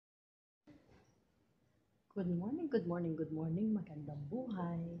Good morning, good morning, good morning. Magandang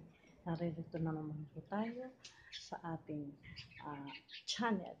buhay. Naririto na naman po tayo sa ating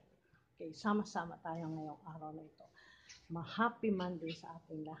channel. Okay, sama-sama tayo ngayong araw na ito. Ma-happy Monday sa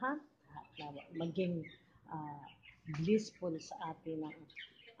ating lahat. At maging blissful sa atin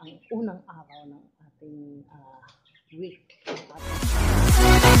ang unang araw ng ating week.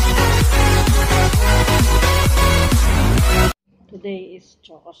 Today is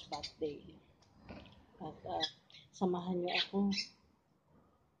Chocco'S birthday. At samahan niyo ako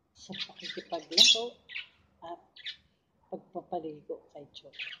sa pakikipaglaro at pagpapaligo kay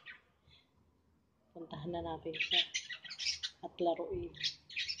Choco. Puntahan na natin siya at laruin.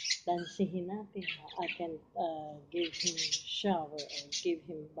 Dansihin natin. I can give him shower or give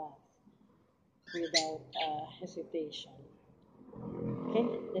him bath without hesitation. Okay,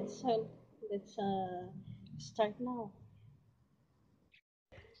 let's start now.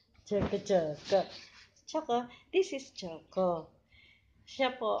 Choco. Choco, this is Choco.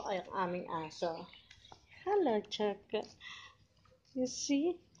 Siya po ay ang aming aso. Hello, Choco. You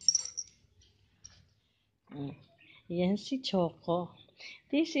see? Yan si Choco.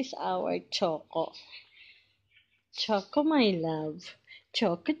 This is our Choco. Choco, my love.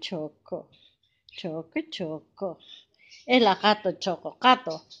 Choco. Choco. Ela, Kato, Choco.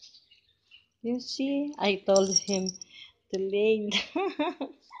 Kato. You see? I told him to lay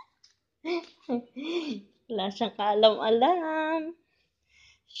down. Wala siyang kaalam-alam.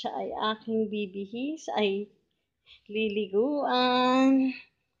 Siya ay aking bibihis, ay liliguan.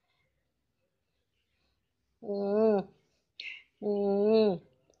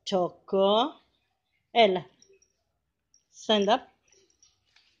 Choco. Ella. Stand up.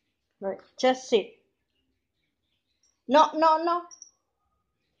 Right. Just sit. No.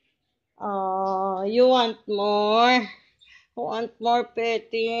 Oh, you want more? Want more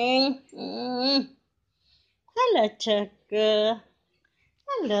petting? Hello, Choco.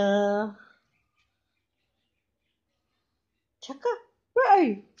 Hello. Choco, where are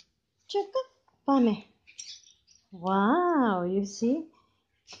you? Choco, Pame. Wow, you see?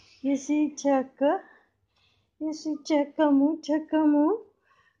 You see Choco? You see Choco mo?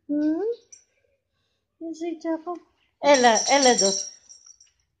 You see Choco? Ella do.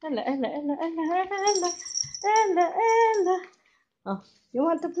 Ella. Oh, you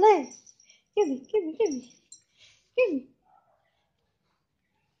want to play? Give me.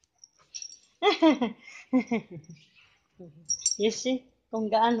 You see kung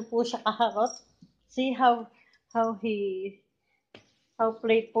gaano po siya kaharot? See how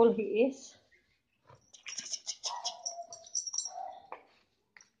playful he is?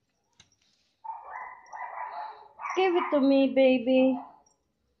 Give it to me, baby.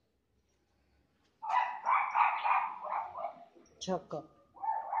 Choco.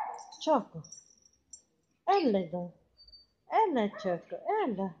 Ella do. Ella, Choco.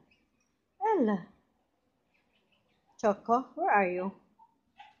 Ella. Choco, where are you?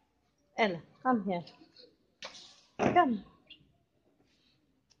 Ella, come here. Come.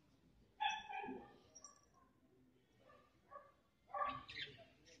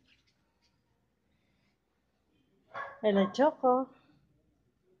 Ella, Choco.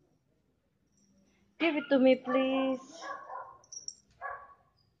 Give it to me, please.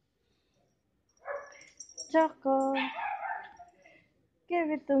 Choco. Give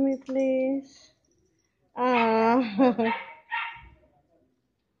it to me, please.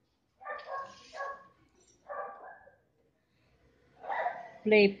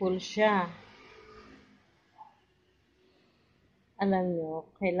 Playful siya. Alam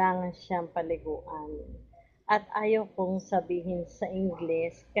nyo, kailangan siyang paliguan. At ayaw kong sabihin sa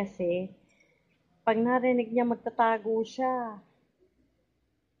English kasi pag narinig niya magtatago siya.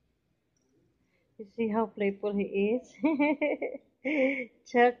 You see how playful he is?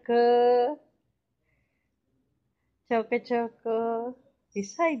 Choco.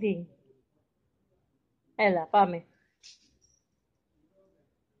 He's hiding. Ella, Pame.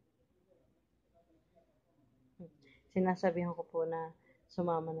 Sinasabihan ko po na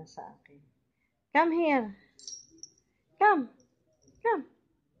sumama na sa akin. Come here. Come.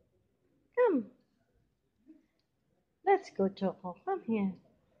 Let's go, Choco. Come here.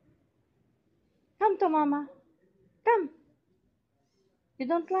 Come to Mama. Come. You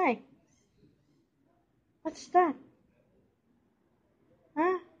don't like? What's that?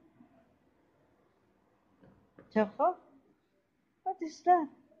 Huh? Choco? What is that?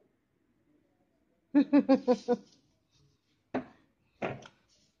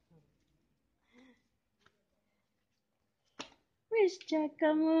 Where's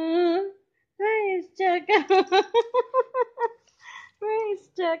Choco? Where is Choco?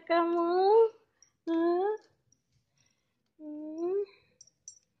 Huh? Mm,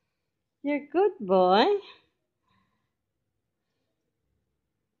 you're good boy.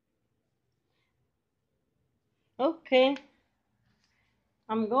 Okay,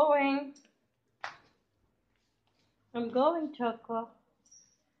 I'm going. I'm going, Choco.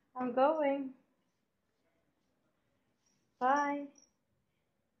 I'm going. Bye.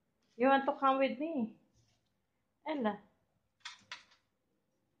 You want to come with me? Ella,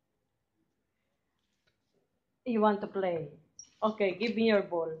 you want to play? Okay, give me your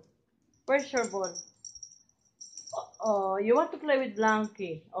ball. Where's your ball? Oh, you want to play with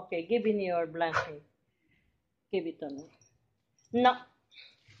Blanky? Okay, give me your Blanky. Give it to me. No.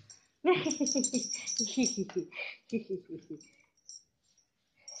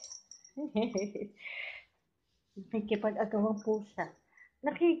 Nakikipag-agawang pusa.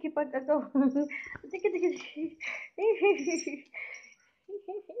 Nakikipag-agawang... Sige, sige, sige.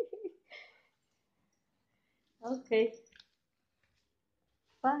 Okay,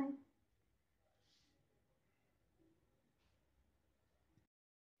 bye.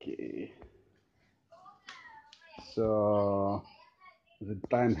 Okay, so the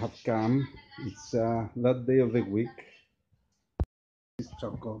time have come. It's that day of the week. It's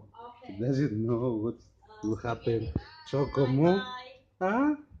Choco. He doesn't know what will happen. Choco, mo?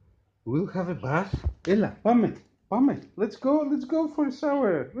 Huh? We'll have a bath. Ella, Pame, let's go for a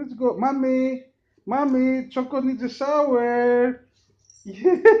shower. Let's go, mommy, Choco needs a shower.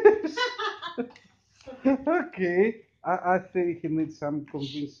 Yes. Okay. I think he needs some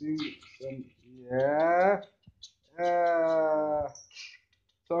convincing. Some, yeah. Uh,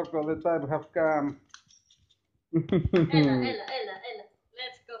 Choco, the time have come. Ella.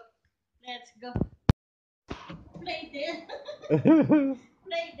 Let's go. Let's go. Play dead.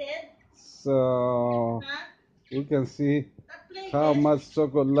 Play dead. So Huh? we can see Not play how dead. much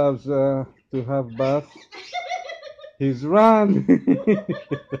Choco loves to have bath. He's run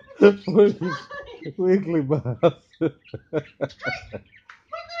for his weekly bath. What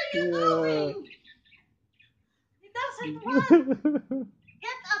are you Yeah. doing? He doesn't want.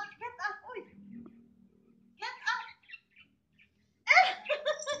 Get up. Get up. Oy. Get up.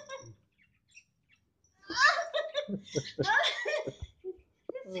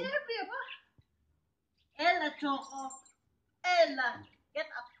 Silvia, ba? Ella, Choco. Ella. Get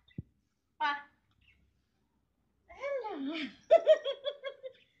up. Pa. Ella.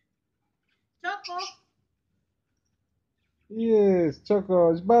 Choco. Yes,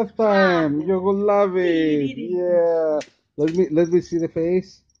 Choco, it's bath time. Bravo. You will love it. Yeah. Let me see the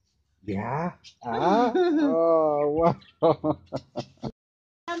face. Yeah. Ah. Oh wow.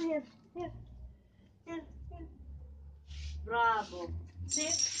 Come here. Here. Here. Here. Bravo.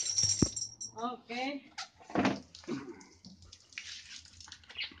 Sit. Okay.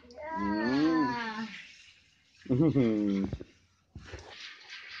 Mm.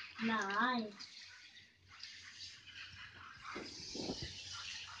 Yeah. Nice.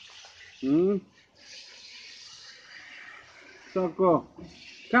 Hmm? Choco,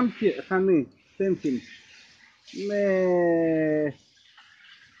 come here, honey. Same him. Me.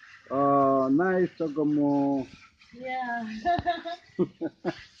 Oh, nice, Choco mo. Yeah.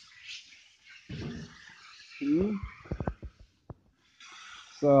 Hmm?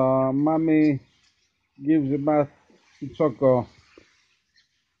 So, mommy gives a bath to Choco.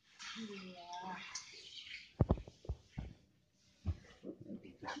 Yeah.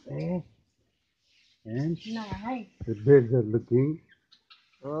 Eh, and Nice. the birds are looking.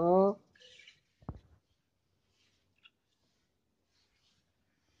 Oh,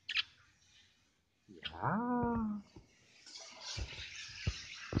 yeah.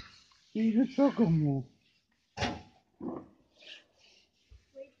 He's a Choco mo.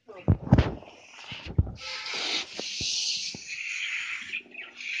 Wait, Choco.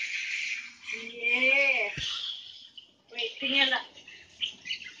 Yeah. Wait, tingnan lang.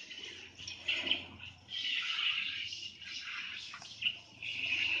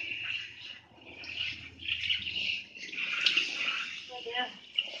 Oh, there.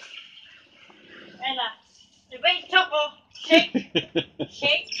 Ella. Wait, Choco. Shake.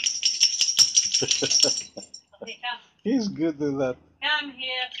 Shake. Okay, come. He's good at that. Come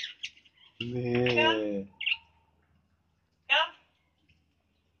here. Come. Yeah. Come.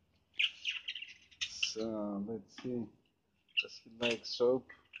 So, let's see. Does he like soap?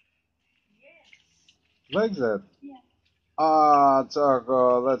 Yes. Like that? Yeah. Ah,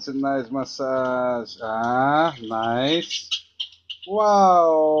 Choco, that's a nice massage. Ah, nice.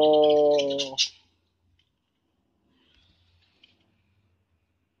 Wow.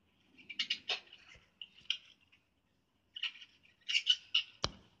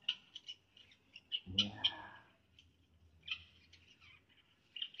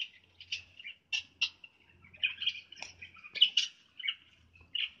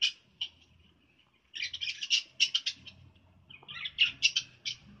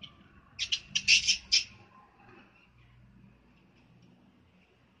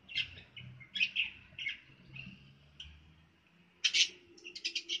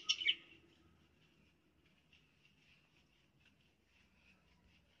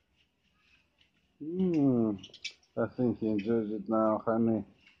 Hmm. I think he enjoys it now, honey.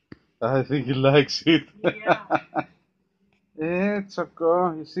 I think he likes it. Yeah. Eh,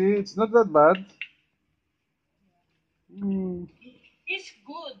 Choco, you see, it's not that bad. Mm. He's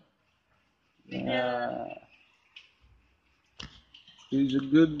good. Yeah. He's a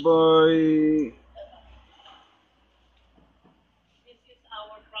good boy. This is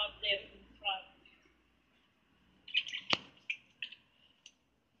our problem in front.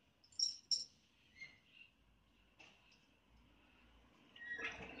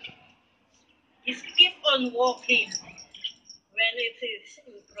 He keep on walking when it is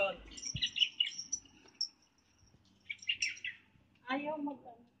in front. Ayaw mag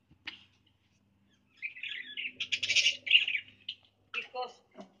because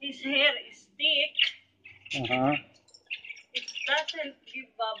his hair is thick, Uh-huh. it doesn't give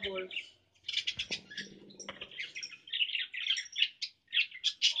bubbles.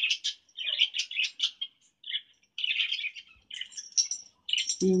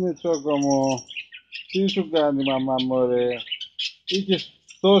 Τι είναι, Τσόκο μου? Τι σου κάνει η μαμά μου, ρε? Είχες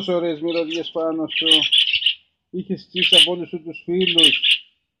τόσο ωραίες μυρωδιές πάνω σου. Είχες στήσει από όλους σου τους φίλους.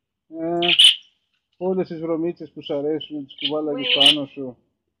 Όλες τις βρωμίτσες που σου αρέσουν, τις κουβάλαγες πάνω σου.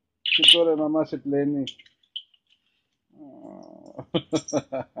 Και τώρα η μαμά σε πλένει.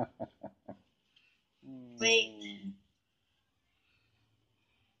 Wait.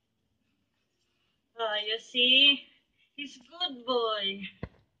 You see? He's good boy.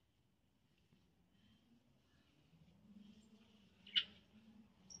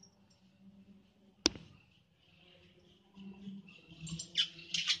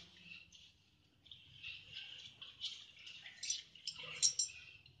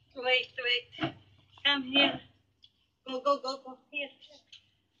 Wait. Come here. Go. Here.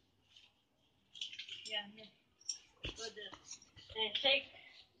 Yeah, here. Go there. And shake.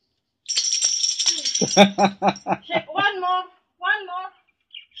 Shake. One more.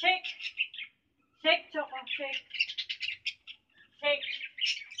 Shake. Shake, Choco. Shake.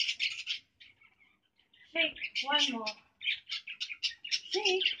 One more.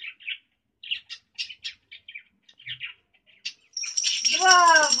 Shake.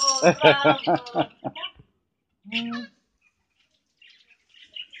 Bravo.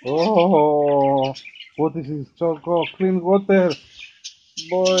 Oh, what is this, Choco? Clean water.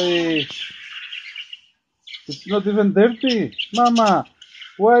 Boy, it's not even dirty. Mama,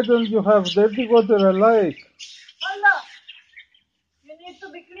 why don't you have dirty water I like? Hala. You need to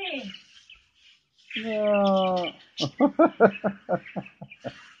be clean. No.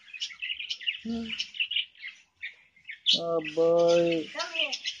 Oh boy. Come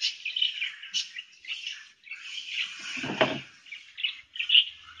here.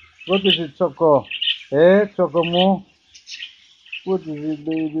 What is it, Choco? Eh, Choco mo? What is it,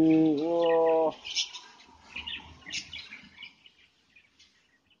 baby? Oh.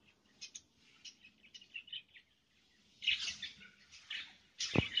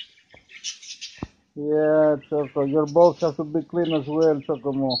 Yeah, Choco. Your balls have to be clean as well,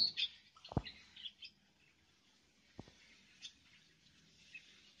 Choco mo.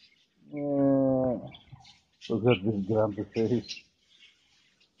 Yeah. Look at this grumpy face.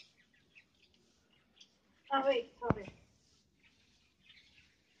 Wait, sorry.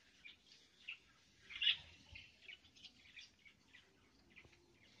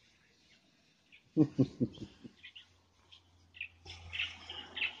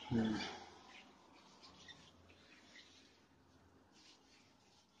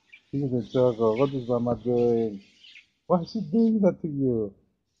 Look at Choco. What is Mama doing? Why is she doing that to you?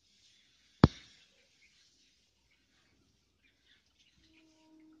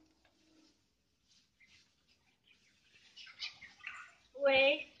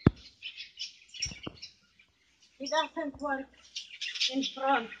 Wait. He doesn't work in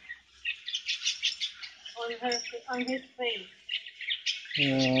front on his face.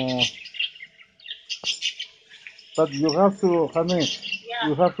 Yeah. But you have to, honey, Yeah.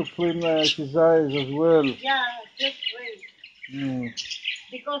 you have to clean his eyes as well. Yeah, just wait. Mm.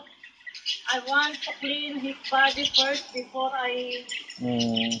 Because I want to clean his body first before I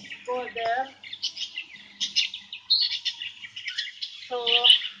go there. So,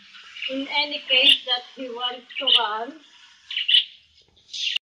 in any case that he wants to run,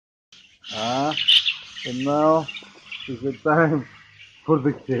 And now is the time for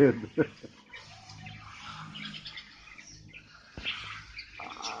the kid.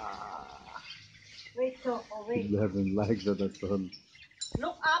 wait, Choco, He wait. doesn't like that at all.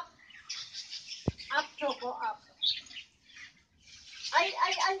 Look up, Choco, up.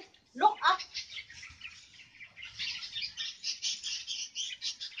 I, look up.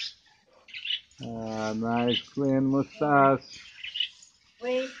 Nice clean mustache.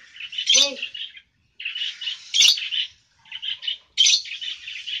 Wait, wait.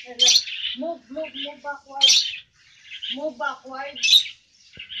 Ella, move backward. Move backward.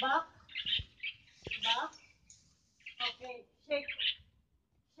 Back, back. Okay, shake,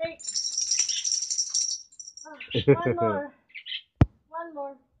 shake. One more, one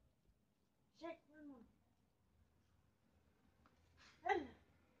more. Shake one more. Ella,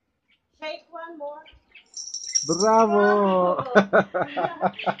 shake one more. Bravo! Bravo!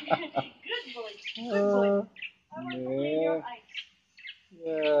 Good boy, good boy. I want to clean your Yeah. eyes.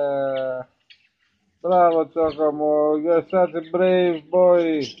 Yeah. Bravo, Chocomo. You're such a brave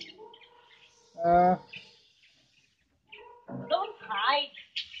boy. Uh, Don't hide.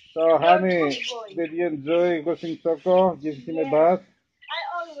 so, You're a honey, good boy. did you enjoy watching Choco? Give him a Yes, bath? I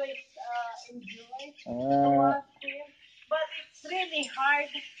always enjoy to Uh, wash him, but it's really hard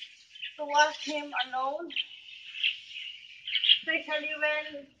to wash him alone, especially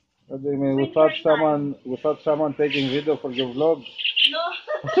when what do you mean? winter time. Without someone taking video for your vlog? No,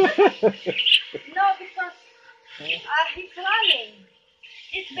 no, because he's running.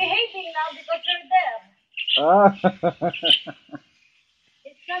 He's behaving now because you're there. Ah.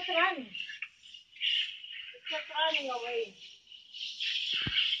 It's not running. It's not running away.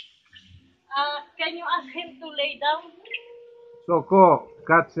 Can you ask him to lay down? Choco,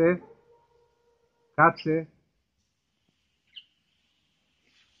 kάτσε, κάτσε.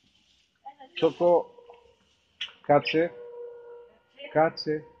 Choco, κάτσε,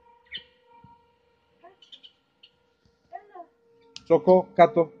 κάτσε. Choco,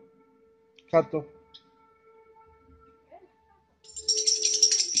 κάτω, κάτω.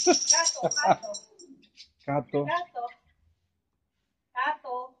 Gato, gato, Κάτω. gato,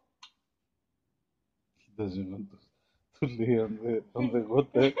 gato. Doesn't want to lay on the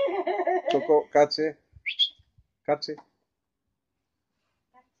water. Choco, κάτσε, κάτσε.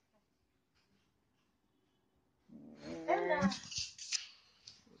 Ella,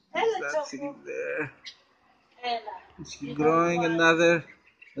 Ella, That's Choco. there. Ella, Is he you don't growing want.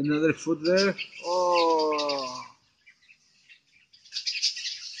 another foot there? Oh,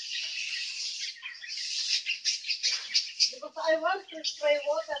 Because I want to spray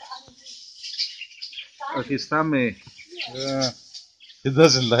water on his his tummy. tummy. Yeah, Yeah, he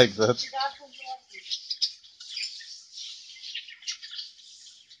doesn't like that. he doesn't want it.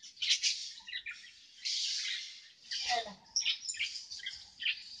 Ella.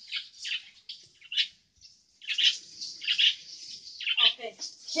 Okay,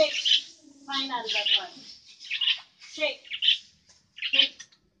 shake. Final that one. Shake, shake,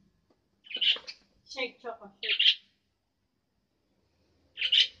 shake, Choco, shake.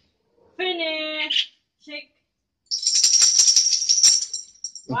 Finish. Shake.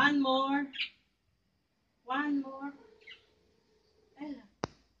 One more. One more. Ella.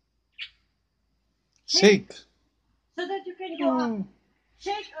 Shake. So that you can go up.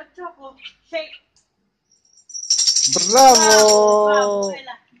 Shake or Choco. Shake. Bravo, bravo, Bravo!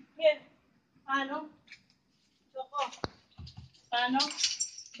 Ella. Here. Paano? Choco. Paano?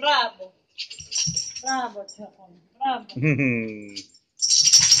 Bravo. Bravo, Choco. Bravo.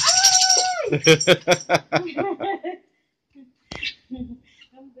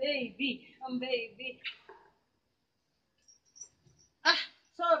 Ang baby. Ang baby. Ah,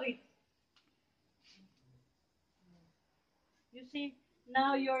 sorry. You see,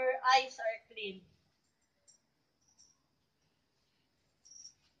 now your eyes are clean.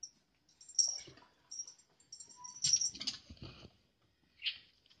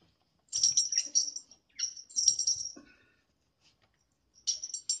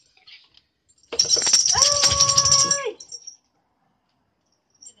 Ay!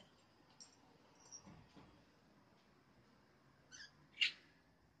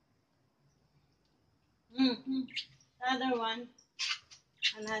 Mm-hmm. Another one.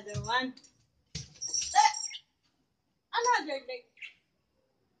 Another one. Ah, another leg.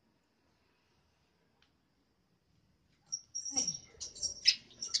 Ay.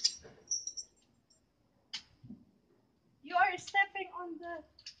 You are stepping on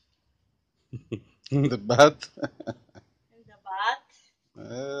The bat. in the bat,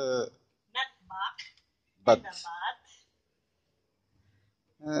 Uh, not back, in but the bat.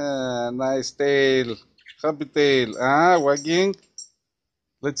 nice tail. Happy tail. Ah, wagging.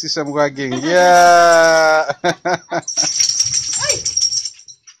 Let's see some wagging. Yeah. Ay!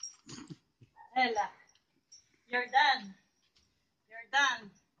 Ella, you're done. You're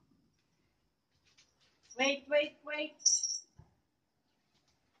done. Wait, wait, wait.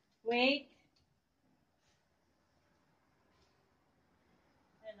 Wait.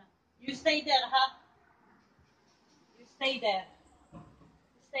 Ella. You stay there, huh? You stay there.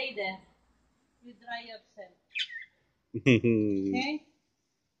 Stay there. You dry yourself. Okay?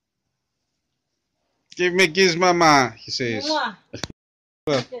 Give me kiss, mama, he says. Mwah.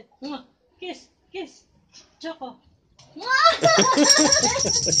 What? Good. Mwah. Kiss. Kiss. Choco.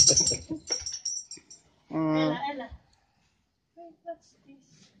 Ella, Ella. Wait, what's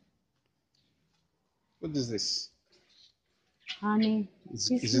this? What is this? Honey, Is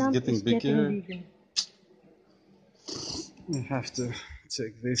his it lump getting is bigger? getting bigger. I have to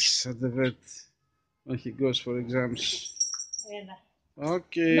take this at the vet when he goes for exams. Ella.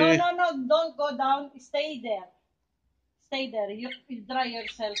 Okay. No, no, no. Don't go down. Stay there. Stay there. You dry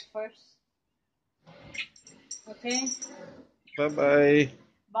yourself first. Okay? Bye-bye.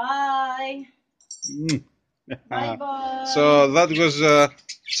 Bye. Mm. Bye, bye. So that was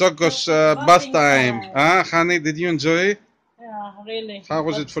Chocco'S bath time. Huh, honey? Did you enjoy? Yeah, really. How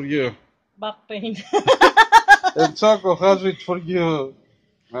was But it for you? back pain. And Choco, how's it for you?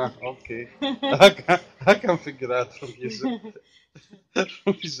 Ah, okay. I can figure out from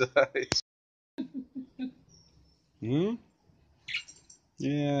from his eyes. Hmm?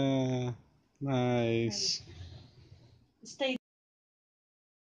 Yeah, nice. Stay